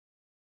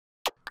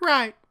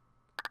Right.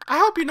 I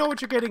hope you know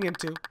what you're getting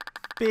into.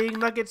 Being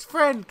Nugget's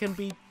friend can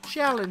be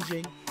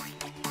challenging.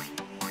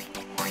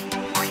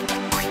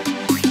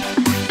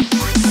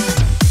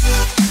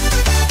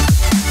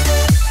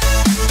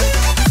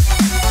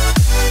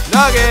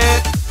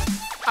 Nugget!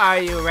 Are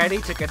you ready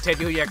to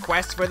continue your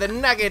quest for the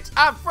Nuggets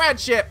of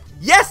Friendship?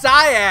 Yes,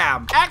 I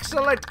am!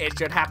 Excellent! It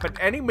should happen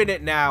any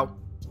minute now.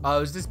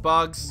 Oh, is this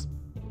Bugs?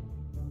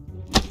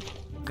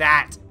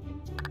 That.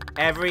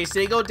 Every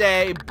single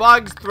day,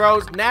 Bugs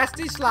throws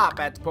nasty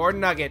slop at poor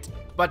Nugget.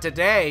 But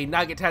today,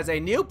 Nugget has a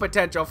new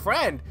potential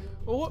friend.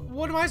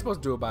 What am I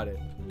supposed to do about it?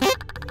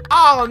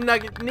 All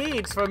Nugget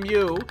needs from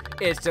you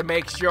is to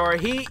make sure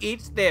he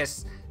eats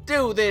this.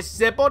 Do this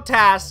simple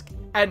task,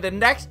 and the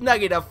next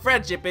nugget of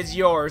friendship is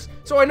yours.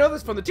 So I know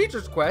this from the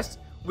teacher's quest.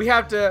 We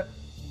have to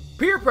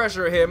peer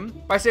pressure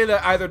him by saying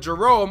that either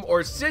Jerome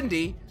or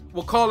Cindy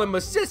will call him a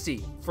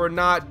sissy for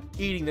not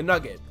eating the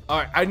nugget. All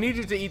right, I need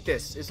you to eat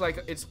this.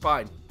 It's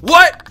fine.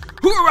 What?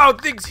 Who around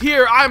thinks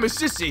here I'm a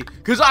sissy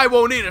because I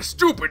won't eat a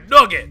stupid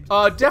nugget?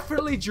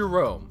 Definitely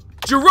Jerome.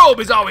 Jerome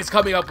is always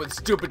coming up with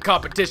stupid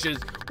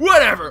competitions.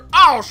 Whatever,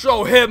 I'll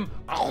show him.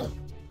 Oh,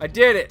 I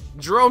did it.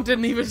 Jerome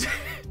didn't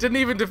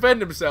even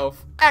defend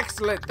himself.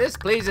 Excellent, this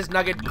pleases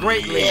Nugget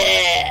greatly.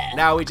 Yeah.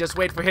 Now we just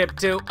wait for him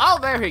to, oh,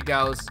 there he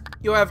goes.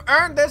 You have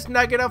earned this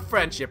nugget of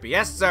friendship,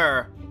 yes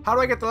sir. How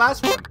do I get the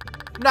last one?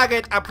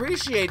 Nugget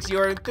appreciates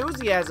your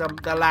enthusiasm.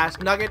 The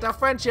last nugget of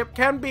friendship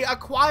can be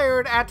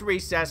acquired at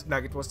recess.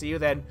 Nugget, we'll see you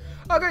then.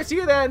 Okay, see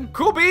you then.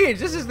 Cool beans,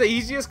 this is the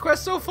easiest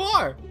quest so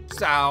far.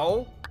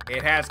 So,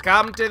 it has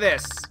come to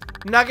this.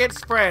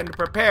 Nugget's friend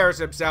prepares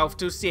himself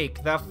to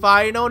seek the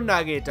final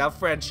nugget of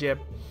friendship.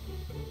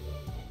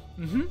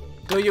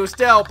 Do you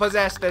still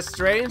possess the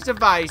strange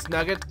device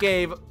Nugget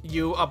gave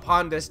you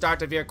upon the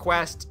start of your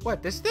quest?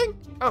 What, this thing?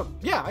 Oh,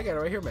 yeah, I got it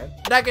right here, man.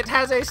 Nugget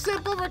has a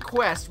simple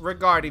request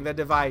regarding the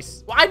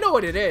device. Well, I know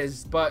what it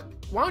is, but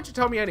why don't you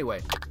tell me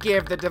anyway?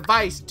 Give the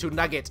device to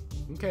Nugget.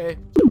 Okay.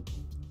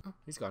 Oh,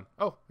 he's gone.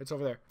 Oh, it's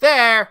over there.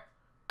 There!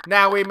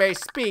 Now we may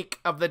speak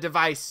of the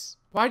device.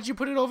 Why did you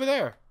put it over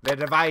there? The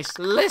device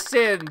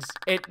listens.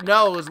 It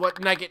knows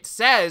what Nugget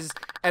says,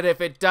 and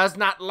if it does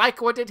not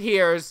like what it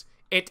hears,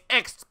 it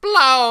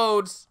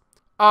explodes!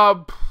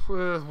 So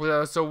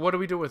what do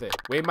we do with it?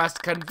 We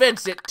must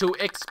convince it to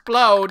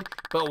explode,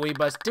 but we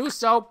must do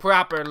so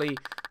properly.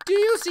 Do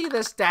you see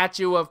the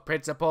statue of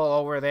Principal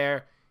over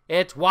there?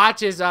 It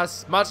watches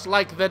us, much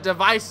like the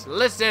device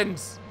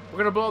listens. We're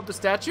gonna blow up the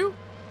statue?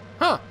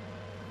 Huh.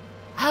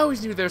 I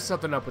always knew there's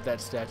something up with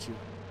that statue.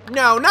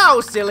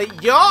 No, silly.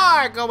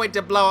 You're going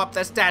to blow up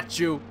the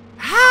statue.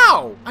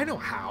 How? I know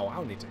how. I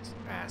don't need to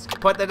ask.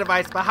 Put the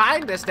device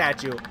behind the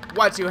statue.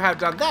 Once you have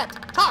done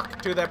that,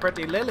 talk to the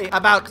pretty Lily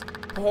about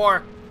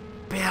poor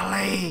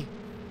Billy.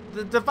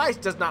 The device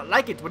does not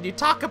like it when you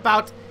talk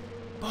about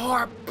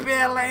poor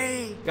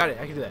Billy. Got it.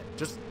 I can do that.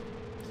 Just,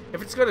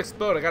 if it's going to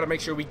explode, I got to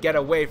make sure we get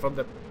away from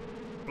the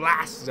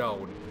blast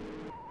zone.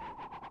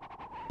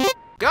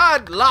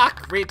 Good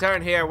luck.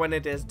 Return here when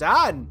it is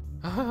done.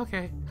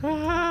 Okay.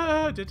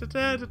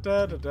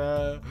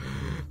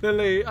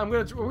 Lily,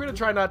 we're gonna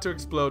try not to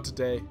explode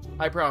today.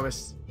 I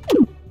promise.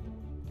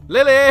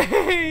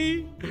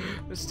 Lily!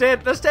 Let's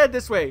stand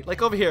this way,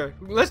 like over here.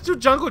 Let's do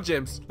jungle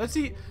gyms. Let's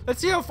see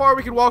how far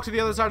we can walk to the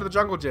other side of the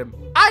jungle gym.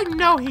 I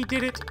know he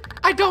did it.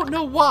 I don't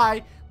know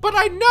why, but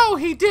I know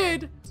he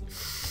did.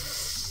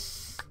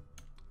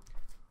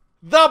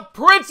 The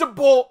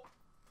principal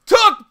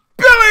took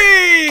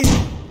Billy!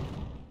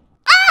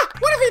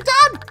 What have you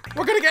done?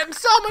 We're gonna get in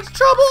so much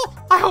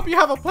trouble. I hope you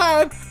have a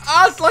plan.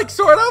 It's like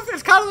sort of.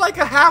 It's kind of like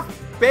a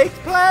half-baked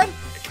plan.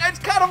 It's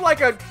kind of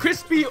like a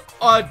crispy,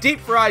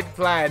 deep-fried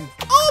plan.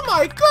 Oh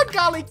my good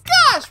golly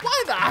gosh!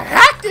 Why the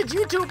heck did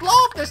you two blow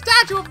up the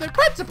statue of the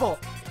principal?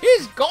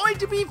 He's going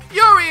to be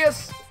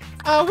furious.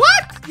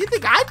 What? You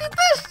think I did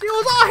this? It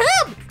was all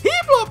him. He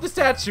blew up the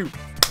statue.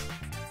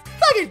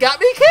 Nugget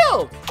got me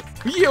killed.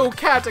 You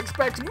can't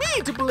expect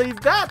me to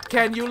believe that,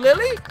 can you,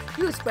 Lily?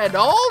 You spend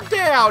all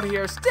day out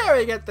here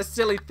staring at the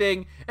silly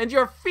thing, and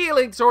your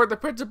feelings toward the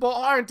principal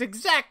aren't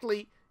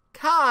exactly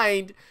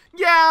kind.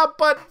 Yeah,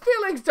 but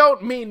feelings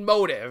don't mean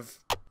motive.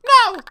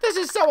 No, this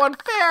is so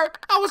unfair.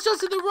 I was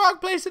just in the wrong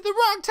place at the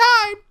wrong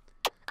time.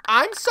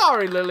 I'm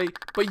sorry, Lily,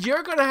 but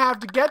you're gonna have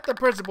to get the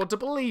principal to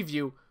believe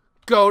you.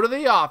 Go to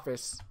the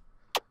office.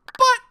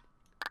 But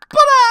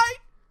I...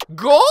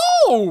 Go!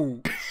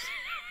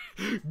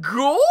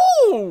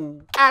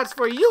 Go! As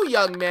for you,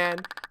 young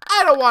man,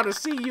 I don't want to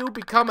see you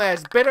become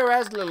as bitter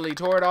as Lily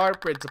toward our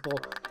principal.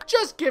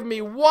 Just give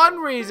me one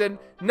reason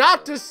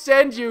not to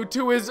send you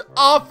to his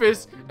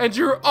office and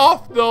you're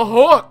off the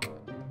hook.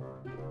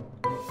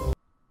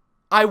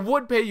 I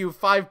would pay you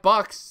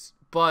 $5,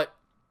 but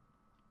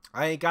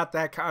I ain't got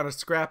that kind of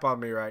scrap on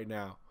me right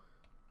now.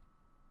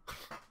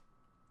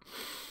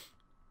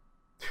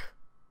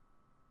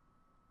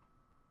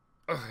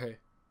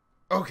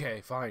 Okay,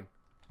 fine.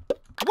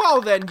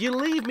 Well then, you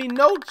leave me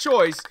no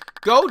choice.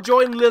 Go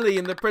join Lily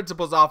in the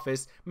principal's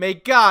office. May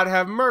God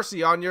have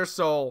mercy on your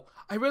soul.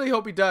 I really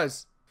hope he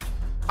does.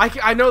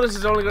 I know this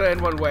is only gonna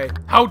end one way.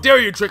 How dare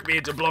you trick me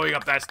into blowing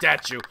up that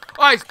statue?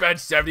 I spent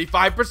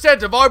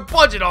 75% of our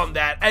budget on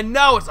that, and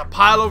now it's a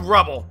pile of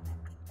rubble.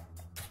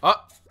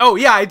 Oh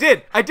yeah, I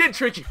did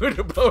trick you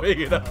into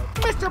blowing it up.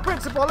 Mr.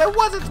 Principal, it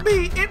wasn't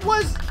me, it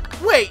was...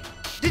 Wait,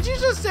 did you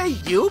just say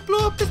you blew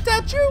up the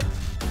statue?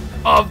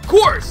 Of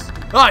course!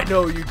 I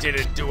know you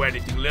didn't do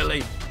anything,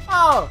 Lily.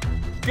 Oh,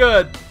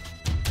 good.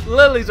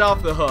 Lily's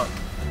off the hook.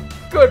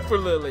 Good for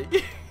Lily.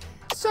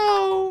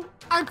 So,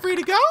 I'm free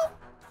to go?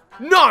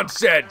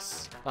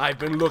 Nonsense! I've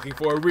been looking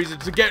for a reason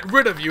to get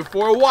rid of you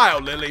for a while,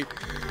 Lily.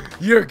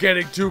 You're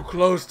getting too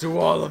close to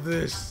all of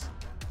this.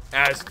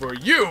 As for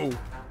you...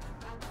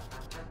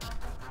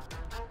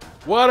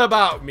 What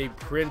about me,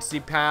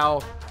 Princey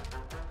pal?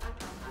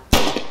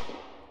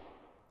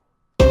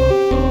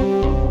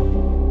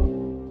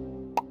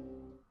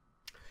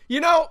 You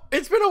know,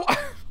 it's been a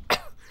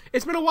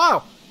it's been a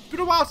while. It's been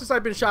a while since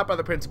I've been shot by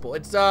the principal.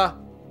 It's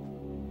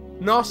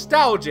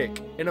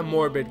nostalgic in a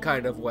morbid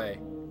kind of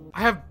way.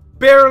 I have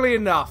barely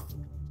enough,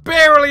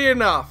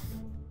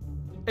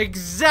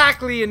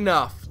 exactly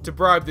enough to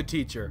bribe the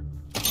teacher.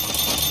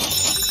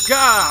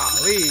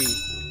 Golly,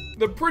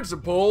 the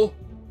principal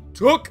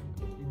took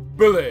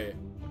Billy.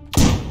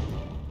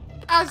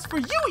 As for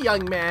you,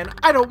 young man,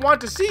 I don't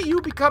want to see you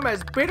become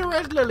as bitter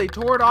as Lily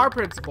toward our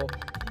principal.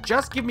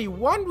 Just give me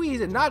one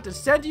reason not to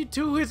send you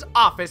to his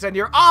office and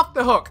you're off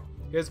the hook.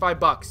 Here's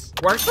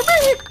 $5. Works for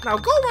me. Now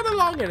go run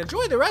along and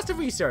enjoy the rest of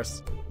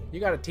recess. You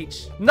gotta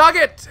teach.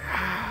 Nugget!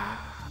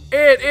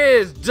 It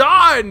is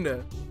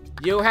done!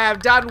 You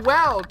have done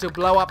well to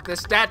blow up the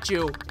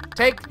statue.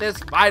 Take this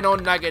final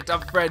nugget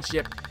of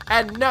friendship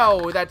and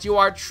know that you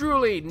are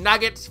truly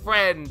Nugget's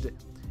friend.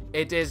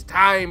 It is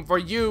time for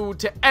you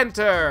to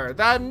enter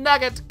the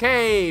Nugget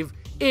Cave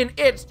in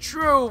its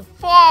true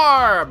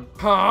form.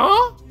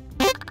 Huh?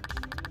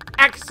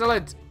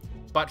 Excellent.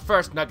 But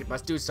first, Nugget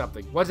must do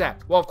something. What's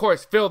that? Well, of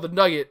course, fill the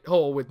nugget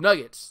hole with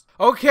nuggets.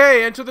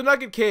 Okay, enter the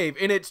Nugget Cave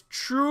in its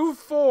true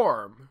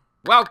form.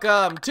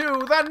 Welcome to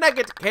the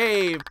Nugget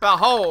Cave.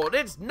 Behold,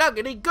 its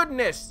nuggety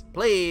goodness.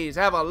 Please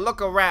have a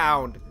look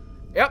around.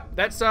 Yep,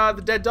 that's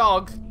the dead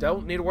dog.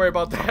 Don't need to worry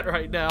about that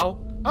right now.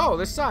 Oh,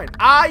 this sign.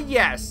 Ah,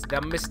 yes, the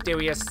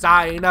mysterious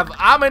sign of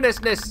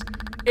ominousness.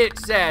 It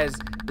says,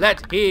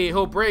 let he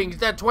who brings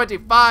the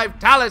 25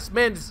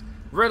 talismans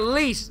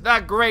release the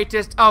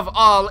greatest of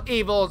all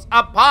evils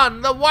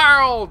upon the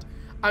world.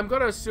 I'm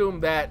gonna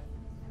assume that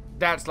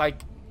that's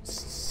like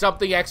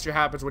something extra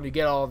happens when you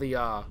get all the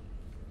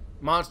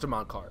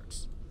Monstermon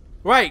cards.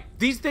 Right,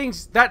 these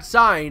things, that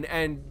sign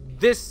and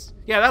this,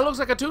 yeah, that looks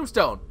like a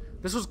tombstone.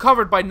 This was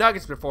covered by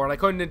nuggets before and I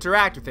couldn't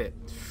interact with it.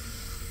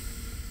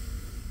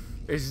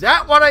 Is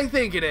that what I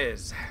think it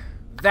is?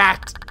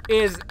 That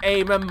is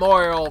a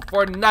memorial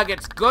for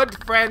Nugget's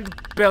good friend,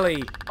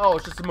 Billy. Oh,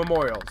 it's just a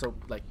memorial, so,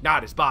 like,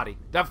 not his body.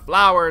 The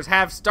flowers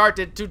have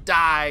started to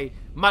die,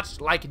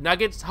 much like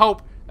Nugget's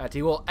hope that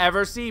he will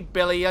ever see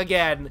Billy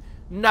again.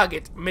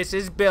 Nugget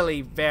misses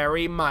Billy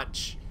very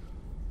much.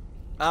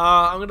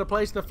 I'm gonna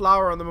place the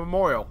flower on the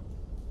memorial.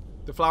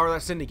 The flower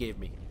that Cindy gave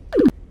me.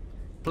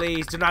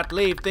 Please do not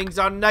leave things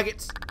on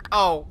Nuggets.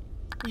 Oh,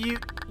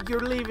 you're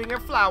leaving a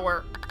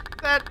flower.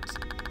 That's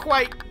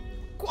quite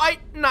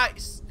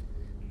nice.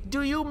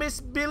 Do you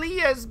miss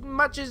Billy as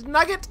much as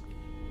Nugget?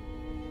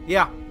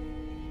 Yeah.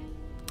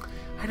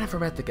 I never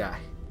met the guy.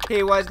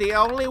 He was the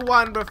only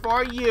one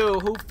before you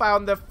who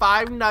found the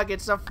 5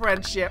 nuggets of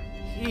friendship.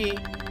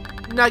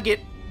 Nugget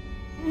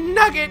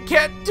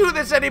can't do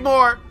this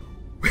anymore.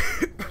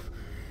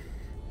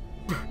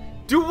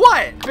 Do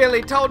what?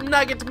 Billy told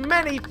Nugget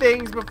many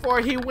things before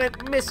he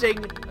went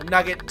missing.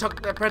 Nugget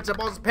took the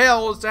principal's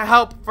pills to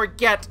help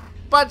forget.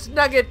 But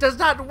Nugget does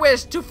not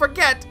wish to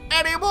forget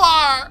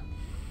anymore!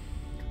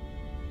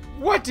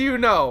 What do you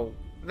know?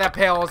 The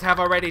pills have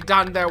already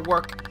done their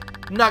work.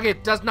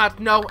 Nugget does not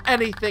know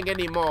anything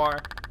anymore.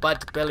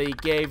 But Billy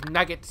gave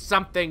Nugget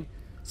something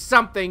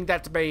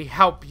that may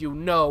help you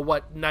know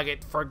what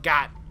Nugget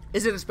forgot.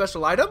 Is it a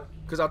special item?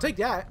 Because I'll take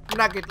that.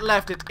 Nugget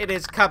left it in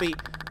his cubby.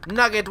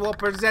 Nugget will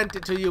present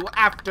it to you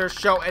after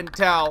show and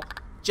tell.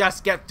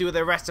 Just get through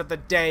the rest of the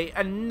day,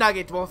 and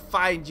Nugget will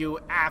find you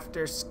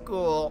after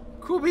school.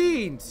 Cool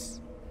beans.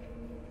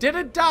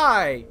 Didn't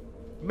die.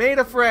 Made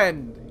a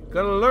friend.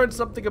 Gonna learn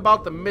something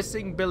about the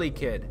missing Billy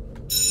kid.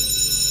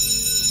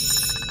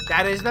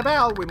 That is the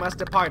bell. We must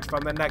depart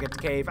from the Nugget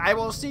Cave. I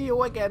will see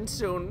you again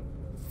soon,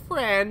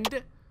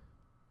 friend.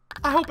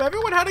 I hope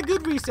everyone had a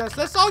good recess.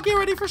 Let's all get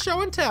ready for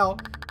show and tell.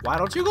 Why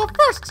don't you go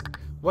first?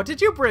 What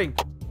did you bring?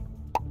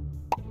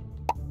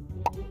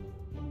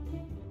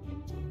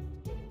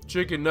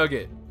 Chicken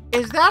nugget.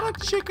 Is that a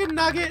chicken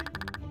nugget?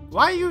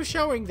 Why are you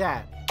showing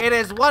that? It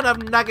is one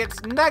of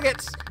Nugget's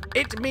nuggets.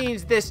 It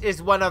means this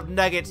is one of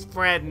Nugget's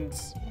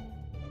friends.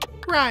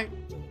 Right.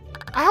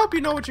 I hope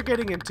you know what you're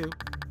getting into.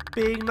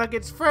 Being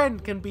Nugget's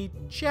friend can be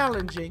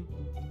challenging.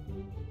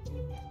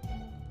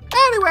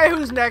 Anyway,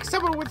 who's next?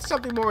 Someone with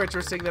something more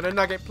interesting than a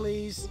nugget,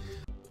 please.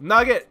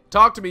 Nugget,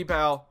 talk to me,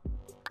 pal.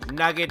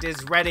 Nugget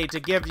is ready to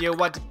give you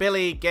what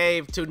Billy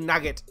gave to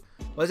Nugget.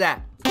 What's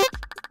that?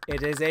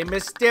 It is a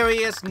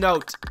mysterious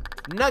note.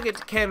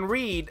 Nugget can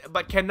read,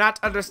 but cannot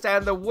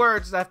understand the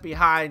words left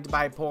behind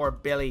by poor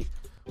Billy.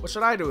 What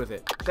should I do with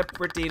it? The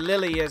pretty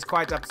Lily is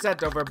quite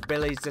upset over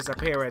Billy's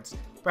disappearance.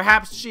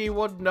 Perhaps she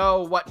would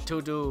know what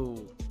to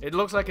do. It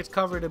looks like it's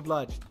covered in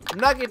blood.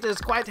 Nugget is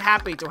quite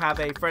happy to have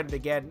a friend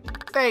again.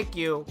 Thank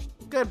you.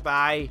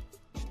 Goodbye.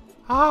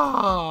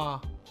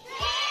 Ah.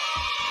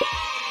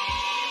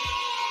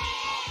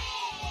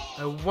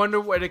 I wonder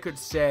what it could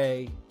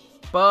say.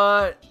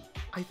 But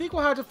I think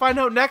we'll have to find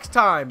out next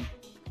time.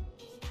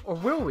 Or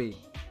will we?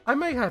 I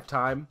may have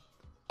time.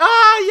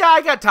 Ah, yeah,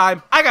 I got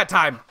time. I got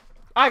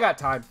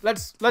time.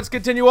 Let's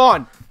continue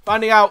on,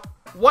 finding out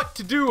what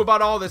to do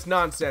about all this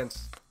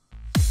nonsense.